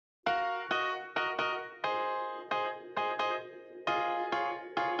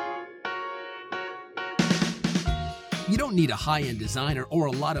don't need a high-end designer or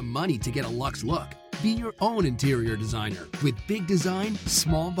a lot of money to get a luxe look. Be your own interior designer with big design,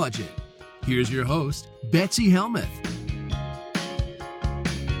 small budget. Here's your host, Betsy Helmuth.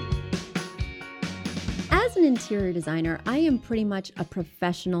 As an interior designer, I am pretty much a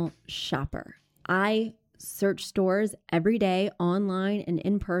professional shopper. I search stores every day, online and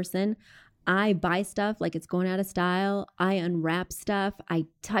in person. I buy stuff like it's going out of style. I unwrap stuff. I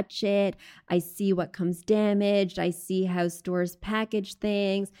touch it. I see what comes damaged. I see how stores package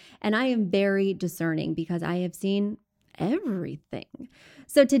things. And I am very discerning because I have seen everything.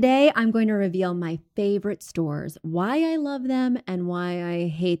 So today I'm going to reveal my favorite stores, why I love them and why I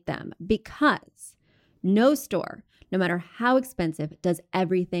hate them. Because no store, no matter how expensive, does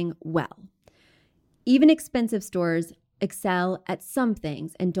everything well. Even expensive stores excel at some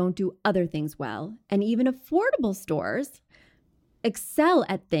things and don't do other things well. And even affordable stores excel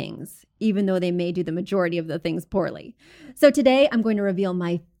at things, even though they may do the majority of the things poorly. So today I'm going to reveal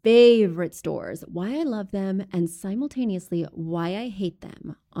my favorite stores, why I love them, and simultaneously why I hate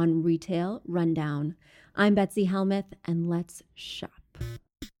them on Retail Rundown. I'm Betsy Helmuth, and let's shop.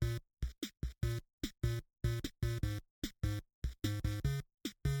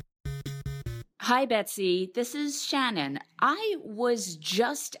 Hi, Betsy. This is Shannon. I was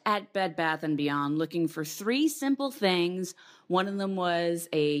just at Bed Bath & Beyond looking for 3 simple things. One of them was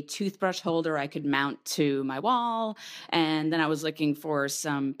a toothbrush holder I could mount to my wall. And then I was looking for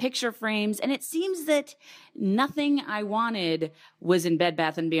some picture frames. And it seems that nothing I wanted was in Bed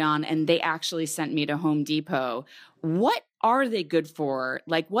Bath & Beyond, and they actually sent me to Home Depot. What are they good for?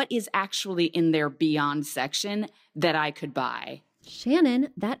 Like, what is actually in their Beyond section that I could buy? Shannon,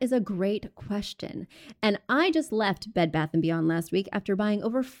 that is a great question. And I just left Bed Bath & Beyond last week after buying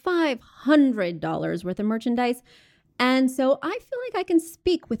over $500 worth of merchandise. And so I feel like I can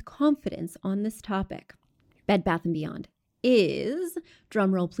speak with confidence on this topic. Bed Bath & Beyond is,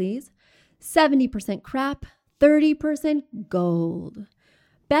 drumroll please, 70% crap, 30% gold.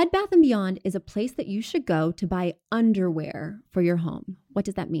 Bed Bath & Beyond is a place that you should go to buy underwear for your home. What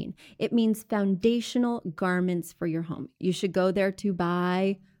does that mean? It means foundational garments for your home. You should go there to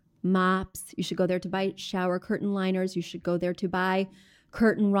buy mops. You should go there to buy shower curtain liners. You should go there to buy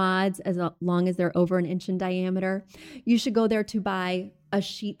curtain rods as long as they're over 1 inch in diameter. You should go there to buy a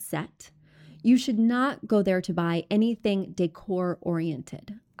sheet set. You should not go there to buy anything decor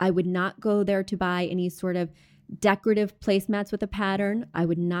oriented. I would not go there to buy any sort of decorative placemats with a pattern. I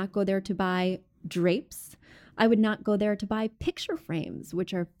would not go there to buy drapes. I would not go there to buy picture frames,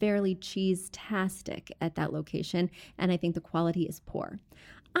 which are fairly cheese-tastic at that location, and I think the quality is poor.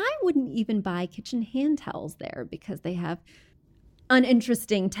 I wouldn't even buy kitchen hand towels there because they have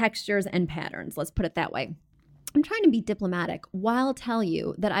uninteresting textures and patterns, let's put it that way. I'm trying to be diplomatic while tell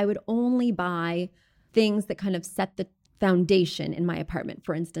you that I would only buy things that kind of set the foundation in my apartment.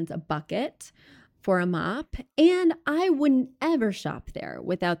 For instance, a bucket for a mop, and I wouldn't ever shop there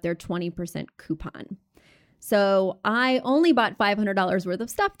without their 20% coupon. So I only bought $500 worth of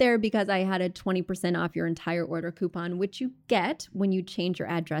stuff there because I had a 20% off your entire order coupon, which you get when you change your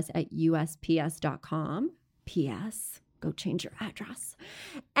address at USPS.com. P.S. Go change your address.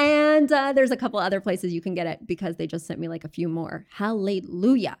 And there's a couple other places you can get it because they just sent me like a few more.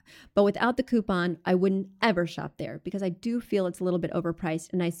 Hallelujah. But without the coupon, I wouldn't ever shop there because I do feel it's a little bit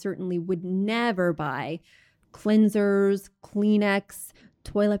overpriced, and I certainly would never buy cleansers, Kleenex,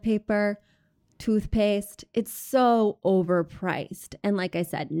 toilet paper, toothpaste. It's so overpriced. And like I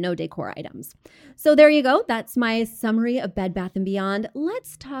said, no decor items. So there you go. That's my summary of Bed Bath & Beyond.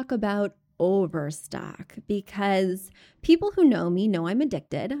 Let's talk about overstock, because people who know me know I'm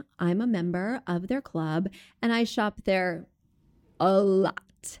addicted. I'm a member of their club and I shop there a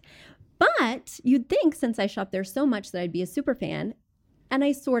lot. But you'd think since I shop there so much that I'd be a super fan, and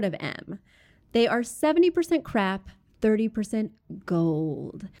I sort of am. They are 70% crap, 30%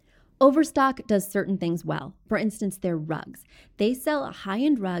 gold. Overstock does certain things well. For instance, their rugs. They sell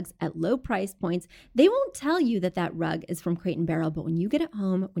high-end rugs at low price points. They won't tell you that that rug is from Crate & Barrel, but when you get it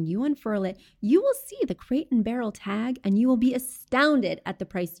home, when you unfurl it, you will see the Crate & Barrel tag and you will be astounded at the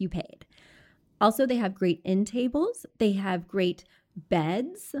price you paid. Also, they have great end tables. They have great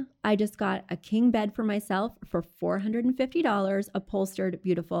beds. I just got a king bed for myself for $450, upholstered,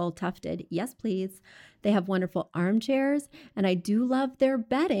 beautiful, tufted. Yes, please. They have wonderful armchairs, and I do love their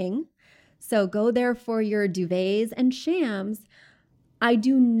bedding. So go there for your duvets and shams. I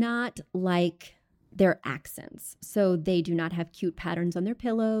do not like their accents. So they do not have cute patterns on their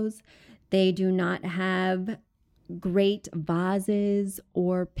pillows. They do not have great vases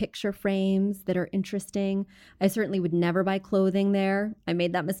or picture frames that are interesting. I certainly would never buy clothing there. I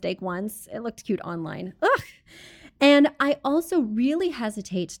made that mistake once. It looked cute online. Ugh. And I also really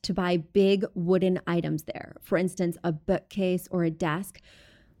hesitate to buy big wooden items there. For instance, a bookcase or a desk,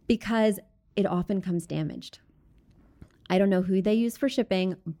 because it often comes damaged. I don't know who they use for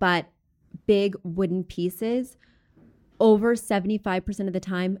shipping, but big wooden pieces over 75% of the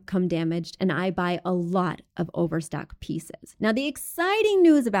time come damaged, and I buy a lot of overstock pieces. Now, the exciting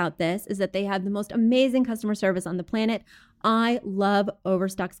news about this is that they have the most amazing customer service on the planet. I love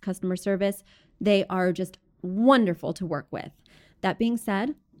Overstock's customer service. They are just wonderful to work with. That being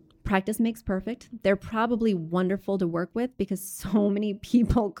said, practice makes perfect. They're probably wonderful to work with because so many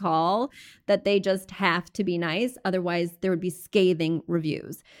people call that they just have to be nice. Otherwise, there would be scathing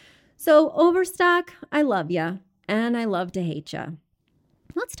reviews. So Overstock, I love ya. And I love to hate ya.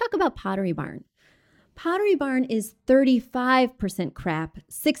 Let's talk about Pottery Barn. Pottery Barn is 35% crap,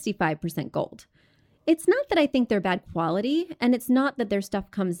 65% gold. It's not that I think they're bad quality, and it's not that their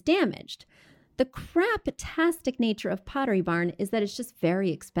stuff comes damaged. The crap-tastic nature of Pottery Barn is that it's just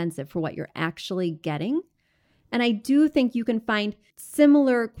very expensive for what you're actually getting. And I do think you can find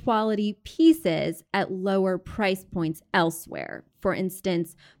similar quality pieces at lower price points elsewhere. For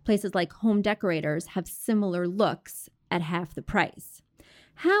instance, places like Home Decorators have similar looks at half the price.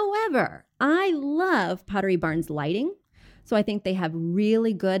 However, I love Pottery Barn's lighting. So I think they have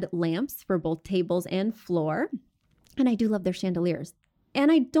really good lamps for both tables and floor. And I do love their chandeliers.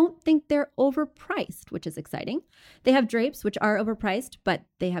 And I don't think they're overpriced, which is exciting. They have drapes, which are overpriced, but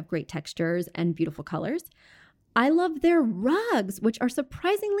they have great textures and beautiful colors. I love their rugs, which are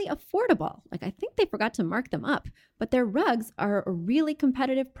surprisingly affordable. Like, I think they forgot to mark them up, but their rugs are a really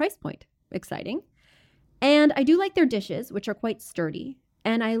competitive price point. Exciting. And I do like their dishes, which are quite sturdy.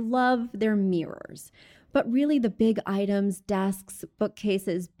 And I love their mirrors. But really the big items, desks,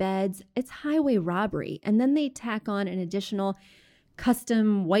 bookcases, beds, it's highway robbery. And then they tack on an additional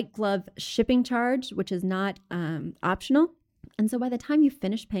custom white glove shipping charge, which is not optional. And so by the time you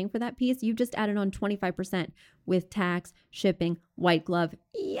finish paying for that piece, you've just added on 25% with tax, shipping, white glove,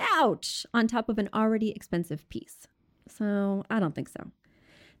 ouch, on top of an already expensive piece. So I don't think so.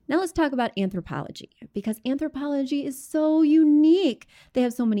 Now let's talk about Anthropologie, because Anthropologie is so unique. They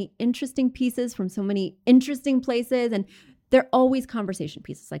have so many interesting pieces from so many interesting places, and they're always conversation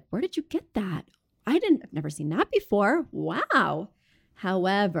pieces. Like, where did you get that? I've never seen that before. Wow.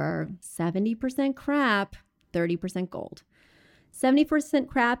 However, 70% crap, 30% gold. 70%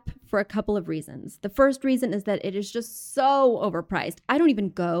 crap for a couple of reasons. The first reason is that it is just so overpriced. I don't even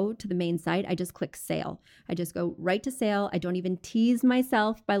go to the main site. I just click sale. I just go right to sale. I don't even tease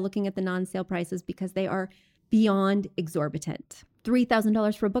myself by looking at the non-sale prices because they are beyond exorbitant.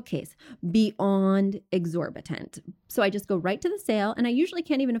 $3,000 for a bookcase, beyond exorbitant. So I just go right to the sale, and I usually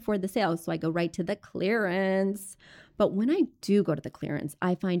can't even afford the sale, so I go right to the clearance. But when I do go to the clearance,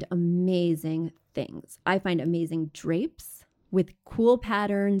 I find amazing things. I find amazing drapes with cool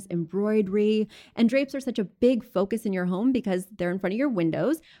patterns, embroidery, and drapes are such a big focus in your home because they're in front of your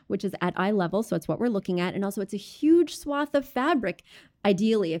windows, which is at eye level, so it's what we're looking at. And also it's a huge swath of fabric,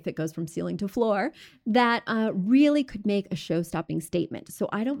 ideally if it goes from ceiling to floor, that really could make a show-stopping statement. So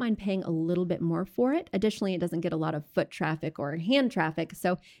I don't mind paying a little bit more for it. Additionally, it doesn't get a lot of foot traffic or hand traffic,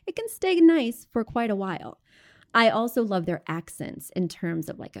 so it can stay nice for quite a while. I also love their accents in terms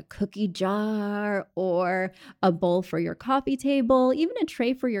of like a cookie jar or a bowl for your coffee table, even a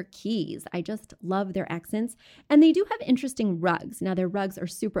tray for your keys. I just love their accents. And they do have interesting rugs. Now, their rugs are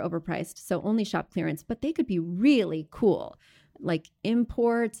super overpriced, so only shop clearance, but they could be really cool. Like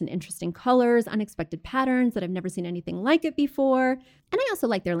imports and interesting colors, unexpected patterns that I've never seen anything like it before. And I also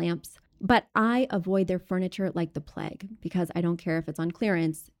like their lamps. But I avoid their furniture like the plague because I don't care if it's on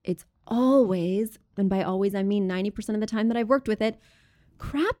clearance. It's always, and by always I mean 90% of the time that I've worked with it,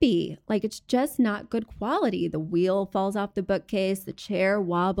 crappy. Like, it's just not good quality. The wheel falls off the bookcase, the chair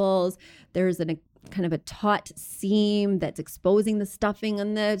wobbles, there's a kind of a taut seam that's exposing the stuffing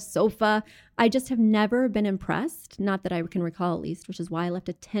on the sofa. I just have never been impressed, not that I can recall at least, which is why I left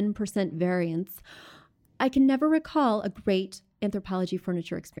a 10% variance. I can never recall a great Anthropologie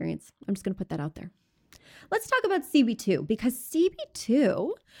furniture experience. I'm just going to put that out there. Let's talk about CB2, because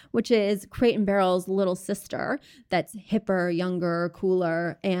CB2, which is Crate & Barrel's little sister that's hipper, younger,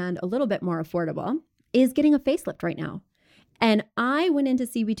 cooler, and a little bit more affordable, is getting a facelift right now. And I went into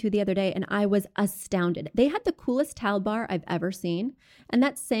CB2 the other day and I was astounded. They had the coolest towel bar I've ever seen. And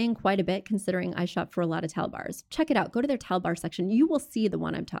that's saying quite a bit considering I shop for a lot of towel bars. Check it out. Go to their towel bar section. You will see the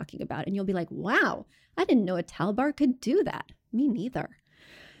one I'm talking about. And you'll be like, wow, I didn't know a towel bar could do that. Me neither.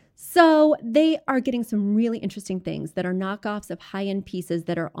 So they are getting some really interesting things that are knockoffs of high-end pieces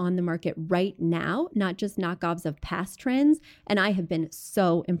that are on the market right now, not just knockoffs of past trends. And I have been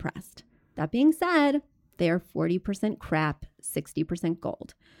so impressed. That being said, They are 40% crap, 60%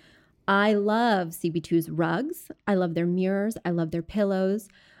 gold. I love CB2's rugs. I love their mirrors. I love their pillows.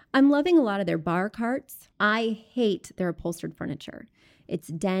 I'm loving a lot of their bar carts. I hate their upholstered furniture. It's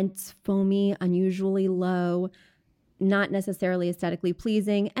dense, foamy, unusually low, not necessarily aesthetically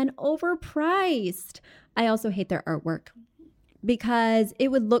pleasing, and overpriced. I also hate their artwork because it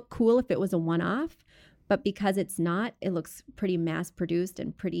would look cool if it was a one-off, but because it's not, it looks pretty mass-produced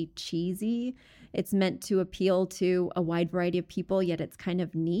and pretty cheesy. It's meant to appeal to a wide variety of people, yet it's kind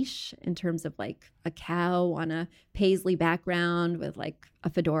of niche in terms of like a cow on a paisley background with like a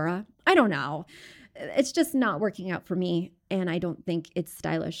fedora. I don't know. It's just not working out for me, and I don't think it's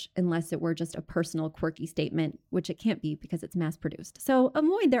stylish unless it were just a personal quirky statement, which it can't be because it's mass-produced. So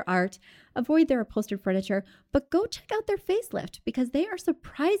avoid their art, avoid their upholstered furniture, but go check out their facelift because they are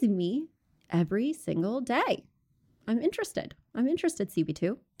surprising me every single day. I'm interested,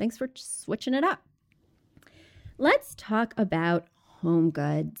 CB2. Thanks for switching it up. Let's talk about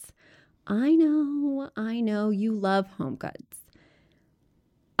HomeGoods. I know you love HomeGoods.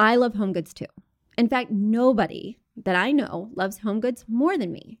 I love HomeGoods too. In fact, nobody that I know loves HomeGoods more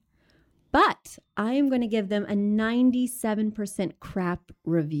than me. But I am going to give them a 97% crap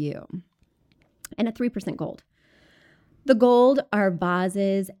review and a 3% gold. The gold are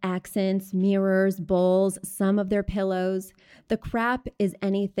vases, accents, mirrors, bowls, some of their pillows. The crap is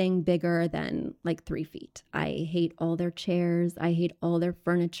anything bigger than like 3 feet. I hate all their chairs. I hate all their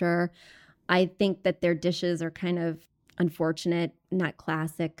furniture. I think that their dishes are kind of unfortunate, not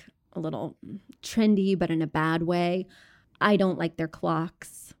classic, a little trendy, but in a bad way. I don't like their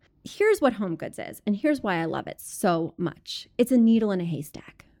clocks. Here's what HomeGoods is, and here's why I love it so much. It's a needle in a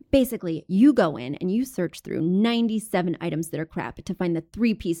haystack. Basically, you go in and you search through 97 items that are crap to find the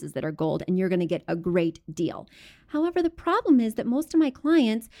 3 pieces that are gold, and you're going to get a great deal. However, the problem is that most of my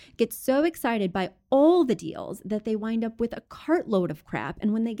clients get so excited by all the deals that they wind up with a cartload of crap,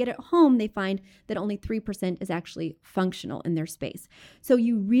 and when they get it home, they find that only 3% is actually functional in their space. So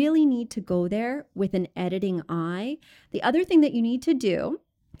you really need to go there with an editing eye. The other thing that you need to do,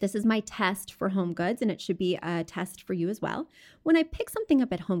 this is my test for HomeGoods, and it should be a test for you as well. When I pick something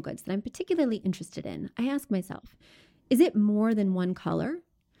up at HomeGoods that I'm particularly interested in, I ask myself, is it more than one color?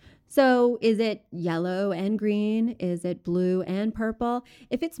 So is it yellow and green? Is it blue and purple?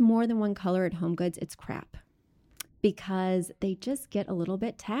 If it's more than one color at HomeGoods, it's crap because they just get a little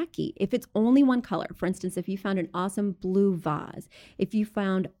bit tacky. If it's only one color, for instance, if you found an awesome blue vase, if you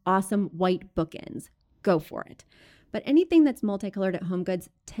found awesome white bookends, go for it. But anything that's multicolored at HomeGoods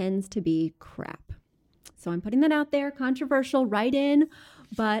tends to be crap. So I'm putting that out there, controversial, right in,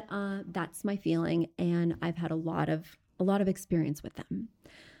 but that's my feeling, and I've had a lot of experience with them.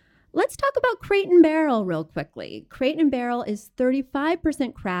 Let's talk about Crate & Barrel real quickly. Crate & Barrel is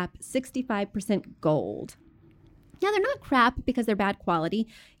 35% crap, 65% gold. Now, they're not crap because they're bad quality,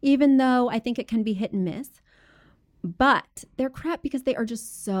 even though I think it can be hit and miss. But they're crap because they are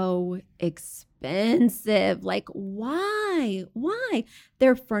just so expensive. Like, why?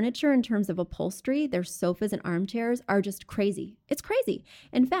 Their furniture in terms of upholstery, their sofas and armchairs are just crazy. It's crazy.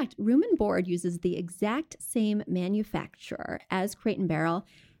 In fact, Room and Board uses the exact same manufacturer as Crate & Barrel.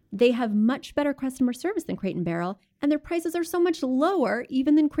 They have much better customer service than Crate & Barrel, and their prices are so much lower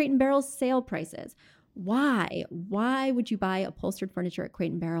even than Crate & Barrel's sale prices. Why? Why would you buy upholstered furniture at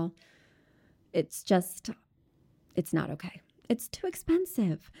Crate & Barrel? It's not okay. It's too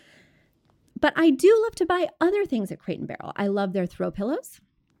expensive. But I do love to buy other things at Crate & Barrel. I love their throw pillows.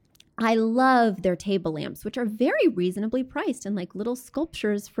 I love their table lamps, which are very reasonably priced and like little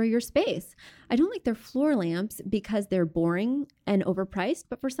sculptures for your space. I don't like their floor lamps because they're boring and overpriced,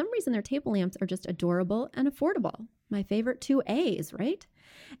 but for some reason their table lamps are just adorable and affordable. My favorite 2 A's, right?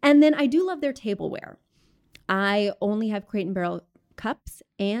 And then I do love their tableware. I only have Crate & Barrel cups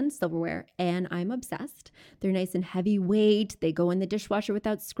and silverware, and I'm obsessed. They're nice and heavyweight. They go in the dishwasher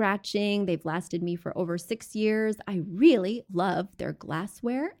without scratching. They've lasted me for over 6 years. I really love their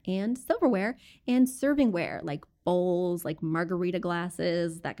glassware and silverware and servingware, like bowls, like margarita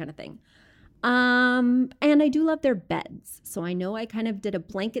glasses, that kind of thing. And I do love their beds. So I know I kind of did a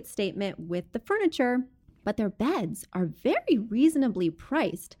blanket statement with the furniture, but their beds are very reasonably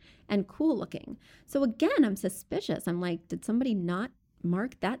priced and cool looking. So again, I'm suspicious. I'm like, did somebody not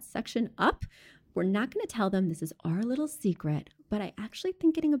mark that section up? We're not going to tell them this is our little secret, but I actually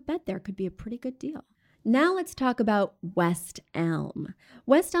think getting a bed there could be a pretty good deal. Now let's talk about West Elm.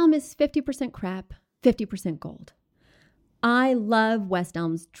 West Elm is 50% crap, 50% gold. I love West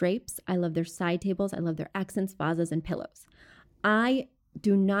Elm's drapes. I love their side tables. I love their accents, vases, and pillows. I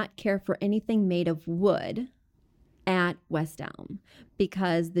do not care for anything made of wood at West Elm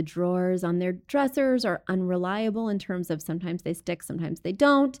because the drawers on their dressers are unreliable in terms of sometimes they stick, sometimes they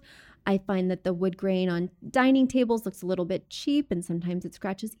don't. I find that the wood grain on dining tables looks a little bit cheap and sometimes it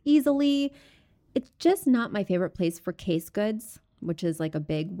scratches easily. It's just not my favorite place for case goods, which is like a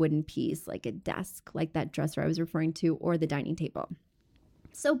big wooden piece, like a desk, like that dresser I was referring to, or the dining table.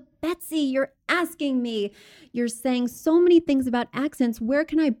 So Betsy, you're asking me, you're saying so many things about accents. Where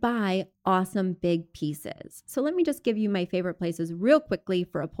can I buy awesome big pieces? So let me just give you my favorite places real quickly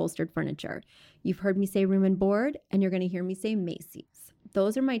for upholstered furniture. You've heard me say Room and Board, and you're going to hear me say Macy's.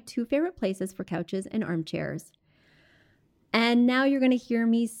 Those are my two favorite places for couches and armchairs. And now you're going to hear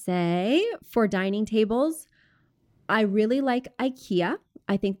me say for dining tables, I really like IKEA.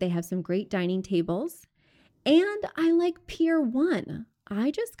 I think they have some great dining tables. And I like Pier 1.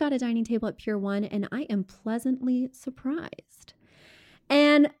 I just got a dining table at Pier 1 and I am pleasantly surprised.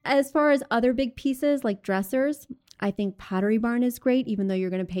 And as far as other big pieces like dressers, I think Pottery Barn is great, even though you're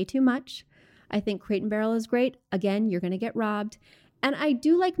going to pay too much. I think Crate & Barrel is great. Again, you're going to get robbed. And I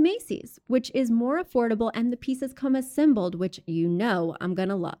do like Macy's, which is more affordable and the pieces come assembled, which you know I'm going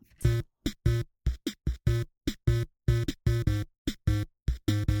to love.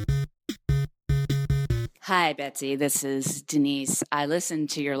 Hi, Betsy. This is Denise. I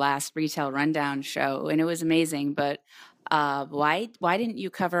listened to your last Retail Rundown show, and it was amazing. But why didn't you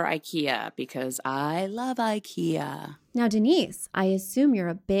cover IKEA? Because I love IKEA. Now, Denise, I assume you're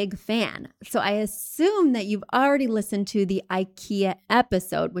a big fan. So I assume that you've already listened to the IKEA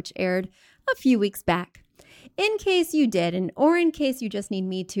episode, which aired a few weeks back. In case you didn't, or in case you just need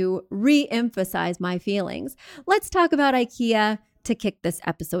me to re-emphasize my feelings, let's talk about IKEA to kick this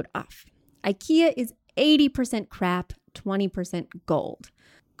episode off. IKEA is 80% crap, 20% gold.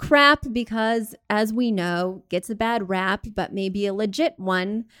 Crap because, as we know, gets a bad rap, but maybe a legit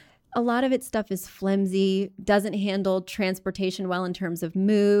one. A lot of its stuff is flimsy, doesn't handle transportation well in terms of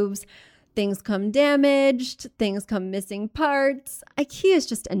moves. Things come damaged, things come missing parts. IKEA is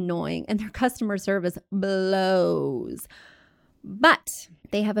just annoying and their customer service blows. But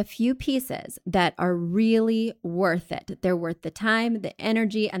they have a few pieces that are really worth it. They're worth the time, the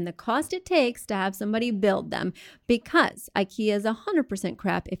energy, and the cost it takes to have somebody build them because IKEA is 100%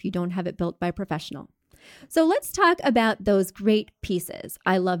 crap if you don't have it built by a professional. So let's talk about those great pieces.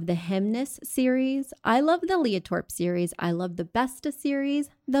 I love the Hemnes series. I love the Leotorp series. I love the Besta series,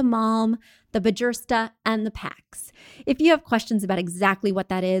 the Malm, the Bajursta, and the Pax. If you have questions about exactly what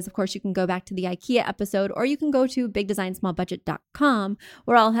that is, of course, you can go back to the IKEA episode or you can go to bigdesignsmallbudget.com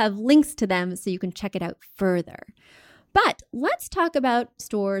where I'll have links to them so you can check it out further. But let's talk about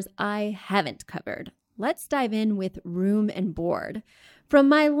stores I haven't covered. Let's dive in with Room and Board. From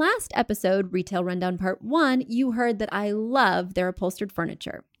my last episode, Retail Rundown Part 1, you heard that I love their upholstered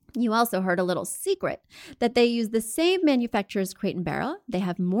furniture. You also heard a little secret that they use the same manufacturer's Crate & Barrel. They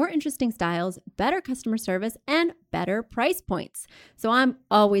have more interesting styles, better customer service, and better price points. So I'm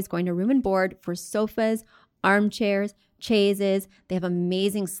always going to Room and Board for sofas, armchairs, chaises. They have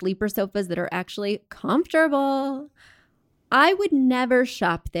amazing sleeper sofas that are actually comfortable. I would never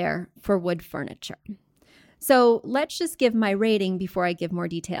shop there for wood furniture. So let's just give my rating before I give more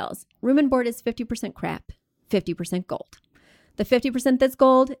details. Room and Board is 50% crap, 50% gold. The 50% that's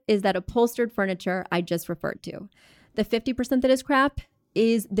gold is that upholstered furniture I just referred to. The 50% that is crap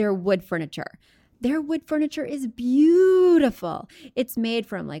is their wood furniture. Their wood furniture is beautiful. It's made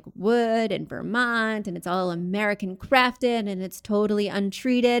from like wood in Vermont and it's all American crafted and it's totally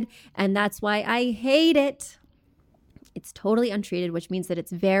untreated. And that's why I hate it. It's totally untreated, which means that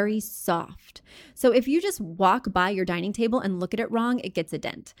it's very soft. So if you just walk by your dining table and look at it wrong, it gets a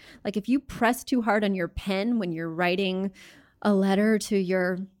dent. Like if you press too hard on your pen when you're writing a letter to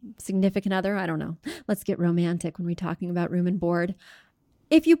your significant other, I don't know. Let's get romantic when we're talking about Room and Board.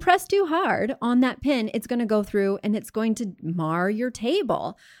 If you press too hard on that pen, it's going to go through and it's going to mar your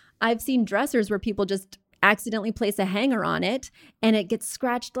table. I've seen dressers where people just accidentally place a hanger on it and it gets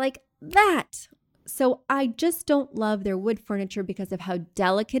scratched like that. So I just don't love their wood furniture because of how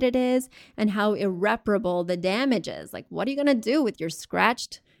delicate it is and how irreparable the damage is. Like, what are you going to do with your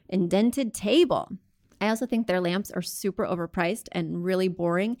scratched, indented table? I also think their lamps are super overpriced and really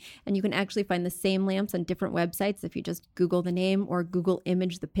boring. And you can actually find the same lamps on different websites if you just Google the name or Google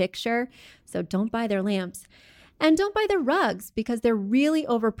image the picture. So don't buy their lamps. And don't buy their rugs because they're really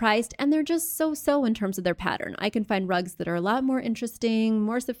overpriced and they're just so in terms of their pattern. I can find rugs that are a lot more interesting,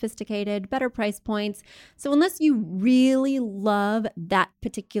 more sophisticated, better price points. So unless you really love that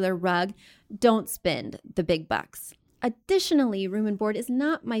particular rug, don't spend the big bucks. Additionally, Room and Board is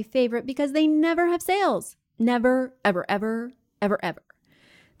not my favorite because they never have sales. Never, ever, ever, ever, ever.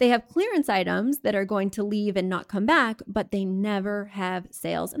 They have clearance items that are going to leave and not come back, but they never have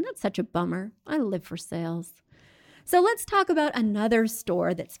sales. And that's such a bummer. I live for sales. So let's talk about another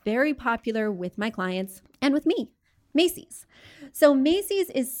store that's very popular with my clients and with me, Macy's. So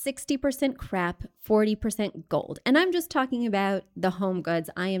Macy's is 60% crap, 40% gold. And I'm just talking about the home goods.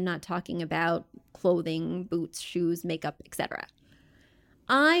 I am not talking about clothing, boots, shoes, makeup, etc.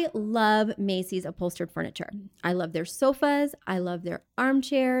 I love Macy's upholstered furniture. I love their sofas. I love their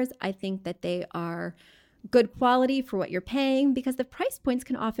armchairs. I think that they are good quality for what you're paying because the price points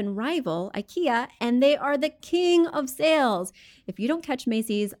can often rival IKEA, and they are the king of sales. If you don't catch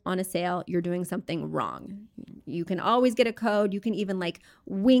Macy's on a sale, you're doing something wrong. You can always get a code. You can even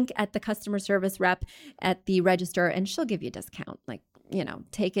wink at the customer service rep at the register and she'll give you a discount.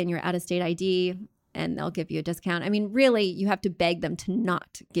 Take in your out-of-state ID and they'll give you a discount. I mean, really, you have to beg them to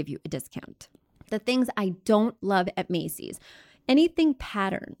not give you a discount. The things I don't love at Macy's, anything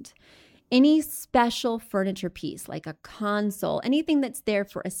patterned, any special furniture piece like a console, anything that's there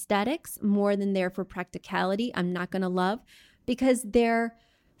for aesthetics more than there for practicality, I'm not going to love because their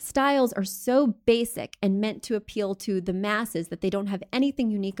styles are so basic and meant to appeal to the masses that they don't have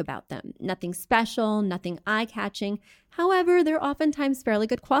anything unique about them. Nothing special, nothing eye-catching. However, they're oftentimes fairly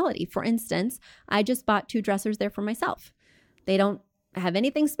good quality. For instance, I just bought 2 dressers there for myself. They don't have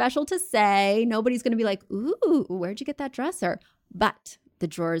anything special to say. Nobody's going to be like, ooh, where'd you get that dresser? But the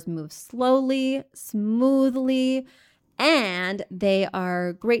drawers move slowly, smoothly, and they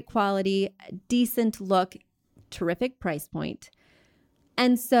are great quality, decent look, terrific price point.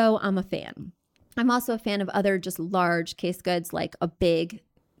 And so I'm a fan. I'm also a fan of other just large case goods like a big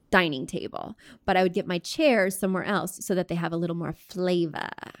dining table, but I would get my chairs somewhere else so that they have a little more flavor.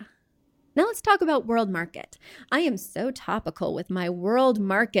 Now let's talk about World Market. I am so topical with my World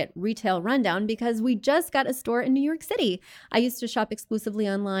Market retail rundown because we just got a store in New York City. I used to shop exclusively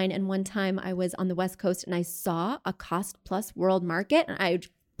online, and one time I was on the West Coast and I saw a cost plus World Market and I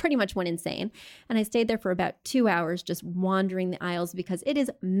pretty much went insane. And I stayed there for about 2 hours just wandering the aisles because it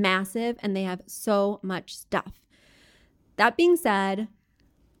is massive and they have so much stuff. That being said,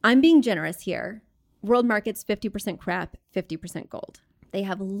 I'm being generous here. World Market's 50% crap, 50% gold. They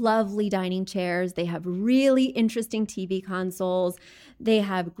have lovely dining chairs. They have really interesting TV consoles. They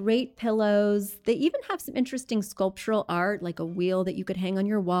have great pillows. They even have some interesting sculptural art, like a wheel that you could hang on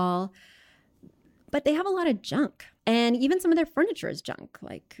your wall. But they have a lot of junk. And even some of their furniture is junk.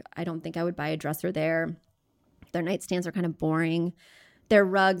 I don't think I would buy a dresser there. Their nightstands are kind of boring. Their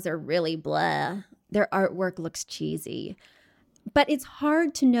rugs are really blah. Their artwork looks cheesy. But it's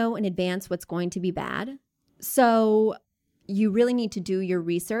hard to know in advance what's going to be bad. So you really need to do your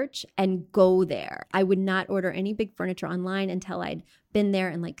research and go there. I would not order any big furniture online until I'd been there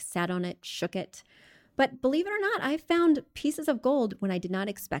and sat on it, shook it. But believe it or not, I found pieces of gold when I did not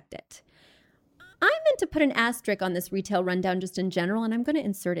expect it. I meant to put an asterisk on this retail rundown just in general, and I'm going to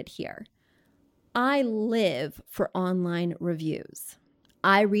insert it here. I live for online reviews.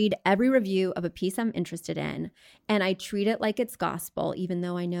 I read every review of a piece I'm interested in, and I treat it like it's gospel, even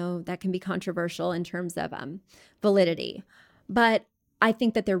though I know that can be controversial in terms of validity. But I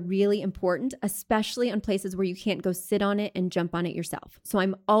think that they're really important, especially on places where you can't go sit on it and jump on it yourself. So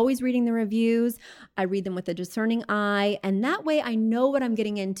I'm always reading the reviews. I read them with a discerning eye, and that way I know what I'm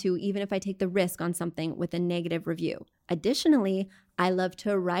getting into, even if I take the risk on something with a negative review. Additionally, I love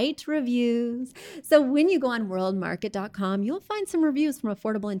to write reviews. So when you go on worldmarket.com, you'll find some reviews from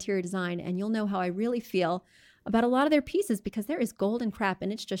Affordable Interior Design, and you'll know how I really feel about a lot of their pieces because there is gold and crap,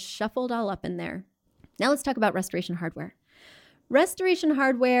 and it's just shuffled all up in there. Now let's talk about Restoration Hardware. Restoration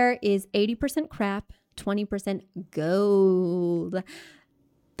Hardware is 80% crap, 20% gold.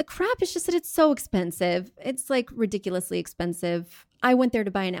 The crap is just that it's so expensive. It's ridiculously expensive. I went there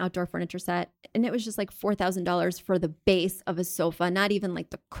to buy an outdoor furniture set and it was just $4,000 for the base of a sofa, not even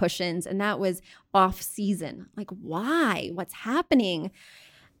the cushions. And that was off season. Why? What's happening?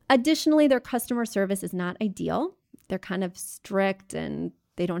 Additionally, their customer service is not ideal. They're kind of strict and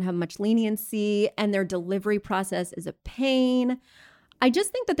they don't have much leniency, and their delivery process is a pain. I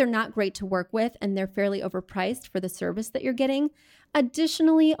just think that they're not great to work with, and they're fairly overpriced for the service that you're getting.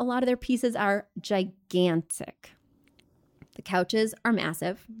 Additionally, a lot of their pieces are gigantic. The couches are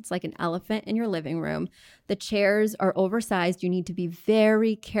massive. It's like an elephant in your living room. The chairs are oversized. You need to be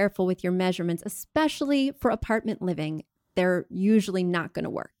very careful with your measurements, especially for apartment living. They're usually not going to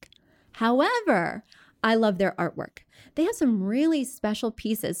work. However, I love their artwork. They have some really special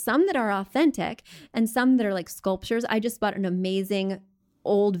pieces, some that are authentic and some that are sculptures. I just bought an amazing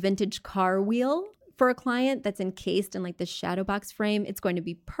old vintage car wheel for a client that's encased in this shadow box frame. It's going to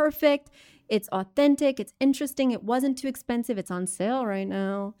be perfect It's authentic. It's interesting. It wasn't too expensive. It's on sale right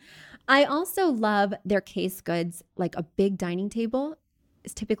now. I also love their case goods, like a big dining table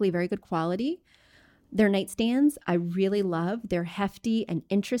is typically very good quality. Their nightstands, I really love. They're hefty and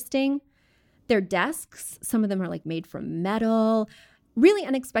interesting. Their desks, some of them are like made from metal, really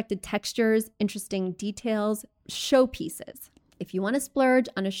unexpected textures, interesting details, showpieces. If you want to splurge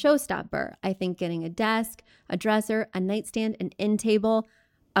on a showstopper, I think getting a desk, a dresser, a nightstand, an end table,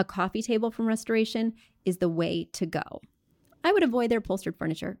 a coffee table from Restoration is the way to go. I would avoid their upholstered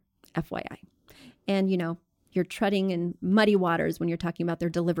furniture, FYI. And you're treading in muddy waters when you're talking about their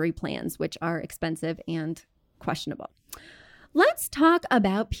delivery plans, which are expensive and questionable. Let's talk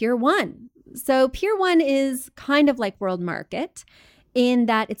about Pier 1. So Pier 1 is kind of like World Market in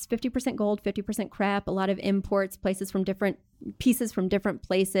that it's 50% gold, 50% crap, a lot of imports, pieces from different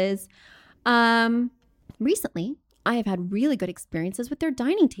places. Recently, I have had really good experiences with their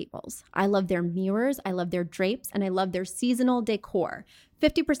dining tables. I love their mirrors, I love their drapes, and I love their seasonal decor,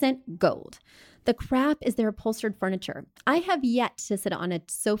 50% gold. The crap is their upholstered furniture. I have yet to sit on a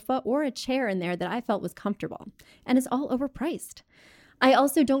sofa or a chair in there that I felt was comfortable, and it's all overpriced. I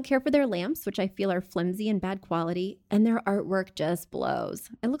also don't care for their lamps, which I feel are flimsy and bad quality, and their artwork just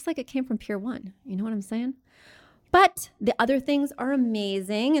blows. It looks like it came from Pier 1. You know what I'm saying? But the other things are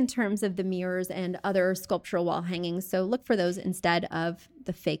amazing in terms of the mirrors and other sculptural wall hangings, so look for those instead of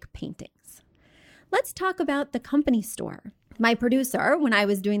the fake paintings. Let's talk about the company store. My producer, when I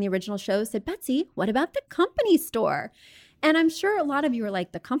was doing the original show, said, Betsy, what about the company store? And I'm sure a lot of you are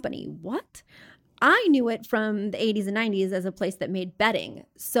like, the company, what? I knew it from the 80s and 90s as a place that made bedding.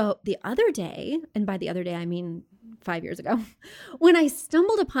 So the other day, and by the other day, I mean 5 years ago, when I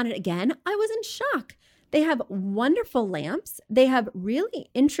stumbled upon it again, I was in shock. They have wonderful lamps. They have really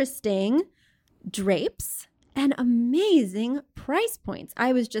interesting drapes and amazing price points.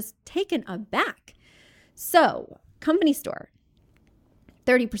 I was just taken aback. So, company store,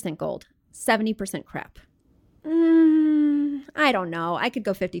 30% gold, 70% crap. I don't know. I could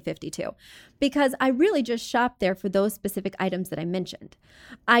go 50-50 too, because I really just shop there for those specific items that I mentioned.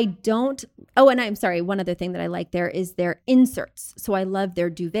 And I'm sorry, one other thing that I like there is their inserts. So I love their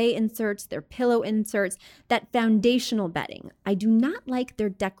duvet inserts, their pillow inserts, that foundational bedding. I do not like their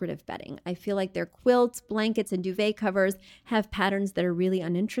decorative bedding. I feel like their quilts, blankets, and duvet covers have patterns that are really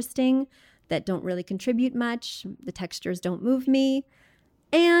uninteresting, that don't really contribute much. The textures don't move me.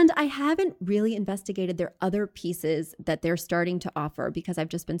 And I haven't really investigated their other pieces that they're starting to offer because I've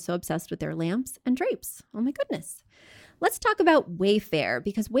just been so obsessed with their lamps and drapes. Oh my goodness. Let's talk about Wayfair,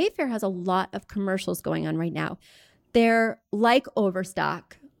 because Wayfair has a lot of commercials going on right now. They're like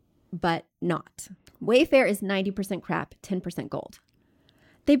Overstock, but not. Wayfair is 90% crap, 10% gold.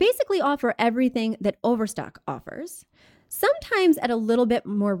 They basically offer everything that Overstock offers, sometimes at a little bit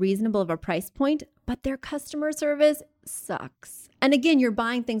more reasonable of a price point, but their customer service sucks. And again, you're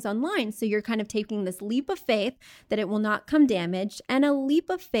buying things online, so you're kind of taking this leap of faith that it will not come damaged and a leap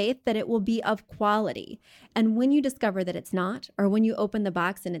of faith that it will be of quality. And when you discover that it's not, or when you open the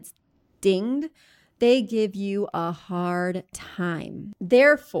box and it's dinged, they give you a hard time.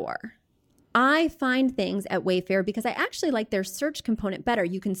 Therefore, I find things at Wayfair because I actually like their search component better.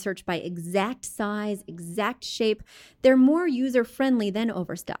 You can search by exact size, exact shape. They're more user-friendly than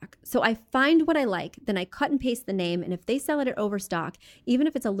Overstock. So I find what I like, then I cut and paste the name, and if they sell it at Overstock, even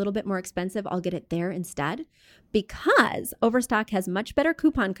if it's a little bit more expensive, I'll get it there instead. Because Overstock has much better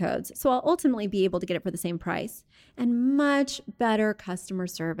coupon codes, so I'll ultimately be able to get it for the same price, and much better customer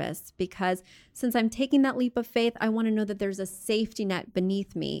service. Because since I'm taking that leap of faith, I want to know that there's a safety net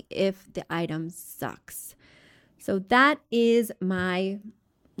beneath me if the item sucks. So that is my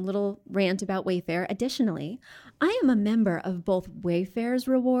little rant about Wayfair. Additionally, I am a member of both Wayfair's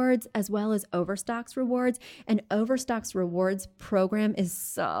rewards as well as Overstock's rewards, and Overstock's rewards program is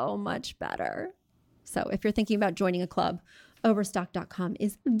so much better. So if you're thinking about joining a club, Overstock.com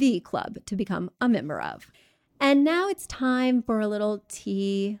is the club to become a member of. And now it's time for a little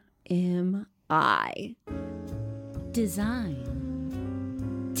TMI.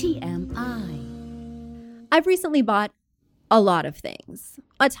 Design. TMI. I've recently bought a lot of things,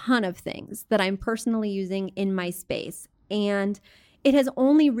 a ton of things that I'm personally using in my space. And it has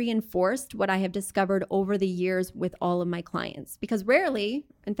only reinforced what I have discovered over the years with all of my clients, because rarely,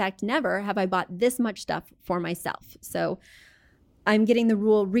 in fact, never have I bought this much stuff for myself. So I'm getting the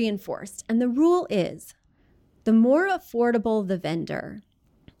rule reinforced. And the rule is, the more affordable the vendor,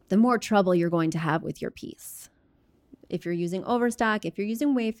 the more trouble you're going to have with your piece. If you're using Overstock, if you're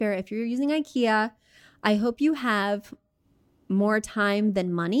using Wayfair, if you're using IKEA, I hope you have more time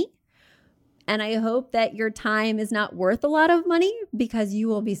than money And I hope that your time is not worth a lot of money, because you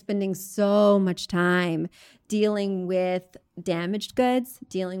will be spending so much time dealing with damaged goods,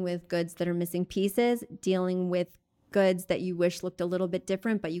 dealing with goods that are missing pieces, dealing with goods that you wish looked a little bit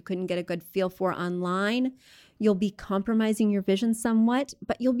different, but you couldn't get a good feel for online. You'll be compromising your vision somewhat,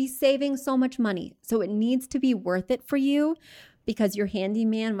 but you'll be saving so much money. So it needs to be worth it for you, because your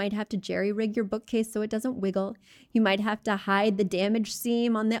handyman might have to jerry-rig your bookcase so it doesn't wiggle. You might have to hide the damaged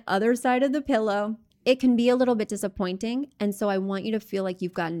seam on the other side of the pillow. It can be a little bit disappointing, and so I want you to feel like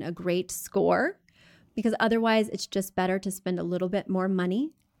you've gotten a great score, because otherwise it's just better to spend a little bit more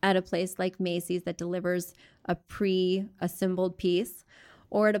money at a place like Macy's that delivers a pre-assembled piece,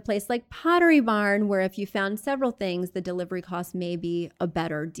 or at a place like Pottery Barn, where if you found several things, the delivery cost may be a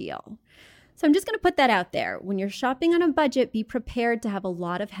better deal. So I'm just going to put that out there. When you're shopping on a budget, be prepared to have a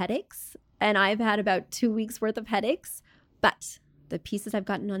lot of headaches. And I've had about 2 weeks worth of headaches, but the pieces I've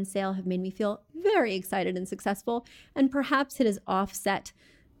gotten on sale have made me feel very excited and successful. And perhaps it has offset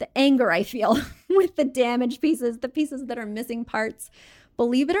the anger I feel with the damaged pieces, the pieces that are missing parts.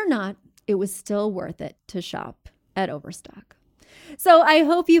 Believe it or not, it was still worth it to shop at Overstock. So I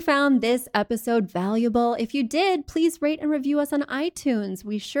hope you found this episode valuable. If you did, please rate and review us on iTunes.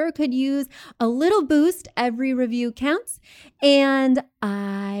 We sure could use a little boost. Every review counts. And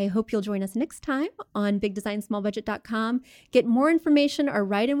I hope you'll join us next time on BigDesignSmallBudget.com. Get more information or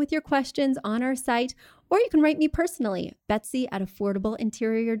write in with your questions on our site, or you can write me personally, Betsy at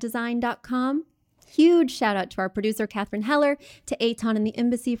AffordableInteriorDesign.com. Huge shout out to our producer, Catherine Heller, to Aton and the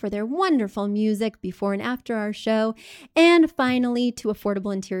Embassy for their wonderful music before and after our show. And finally, to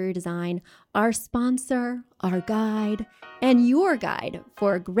Affordable Interior Design, our sponsor, our guide, and your guide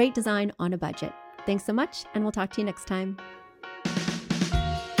for great design on a budget. Thanks so much, and we'll talk to you next time.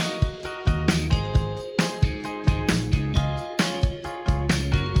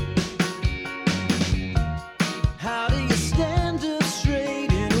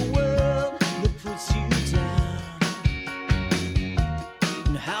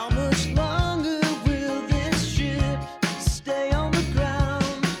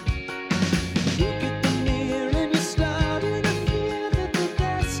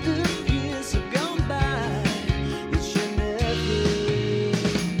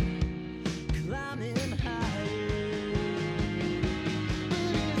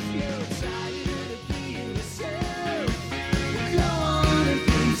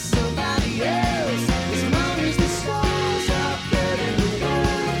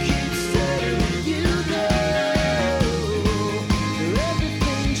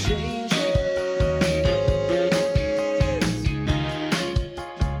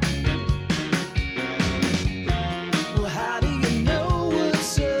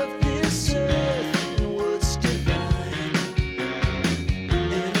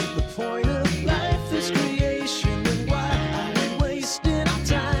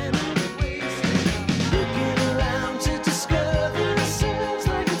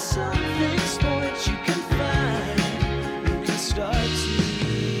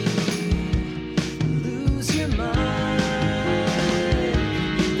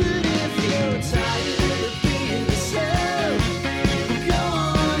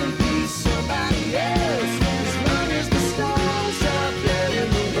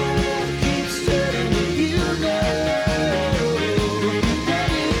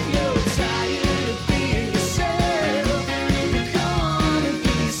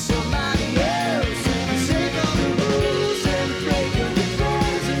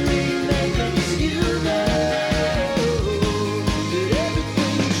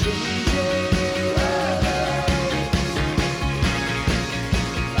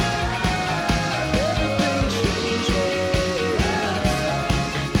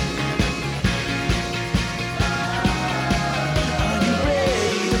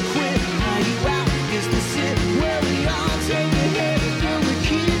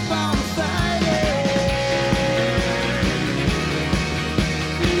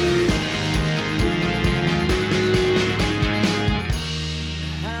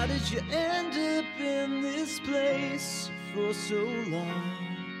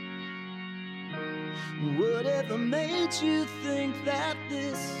 Whatever made you think that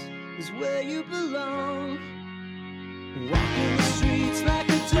this is where you belong? Walking the streets like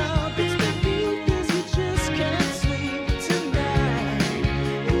a dog.